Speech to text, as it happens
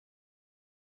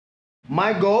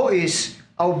My goal is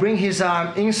I'll bring his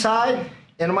arm inside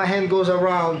and my hand goes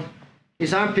around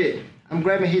his armpit. I'm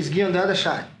grabbing his gi on the other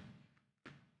side.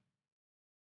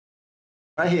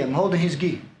 Right here, I'm holding his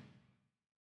gi.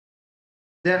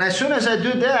 Then as soon as I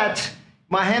do that,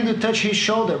 my hand will touch his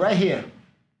shoulder right here.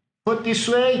 Foot this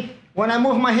way. When I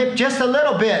move my hip just a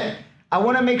little bit, I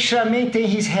want to make sure I maintain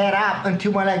his head up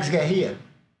until my legs get here.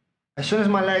 As soon as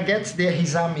my leg gets there,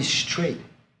 his arm is straight.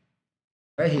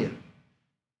 Right here.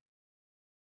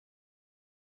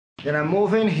 Then I'm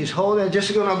moving, he's holding, I'm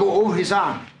just gonna go over his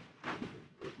arm.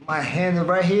 My hand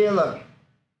right here, look.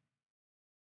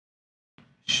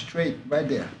 Straight, right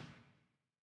there.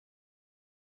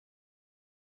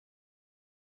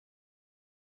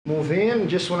 Move in,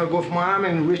 just wanna go with my arm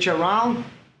and reach around.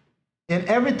 And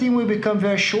everything will become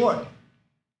very short.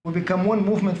 Will become one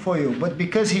movement for you. But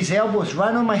because his elbow is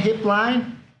right on my hip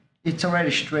line, it's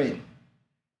already straight.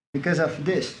 Because of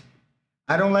this.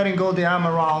 I don't let him go the arm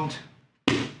around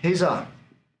his arm.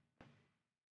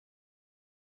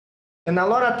 And a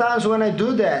lot of times when I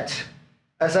do that,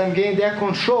 as I'm getting that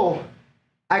control,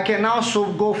 I can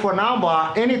also go for an arm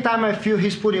bar. Anytime I feel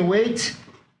he's putting weight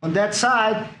on that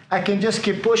side, I can just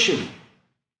keep pushing.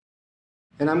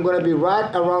 And I'm gonna be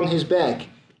right around his back.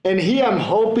 And here I'm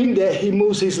hoping that he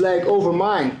moves his leg over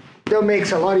mine. That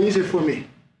makes it a lot easier for me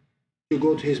to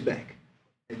go to his back.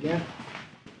 Again.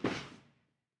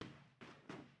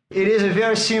 It is a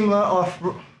very similar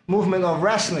movement of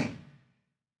wrestling,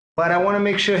 but I want to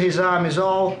make sure his arm is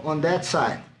all on that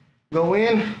side. Go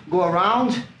in, go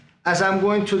around. As I'm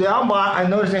going to the armbar, I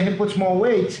notice that he puts more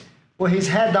weight for his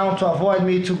head down to avoid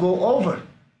me to go over.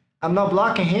 I'm not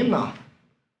blocking him now.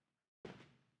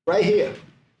 Right here.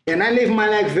 And I leave my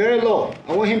leg very low.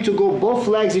 I want him to go both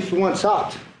legs if he wants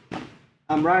out.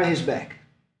 I'm right on his back.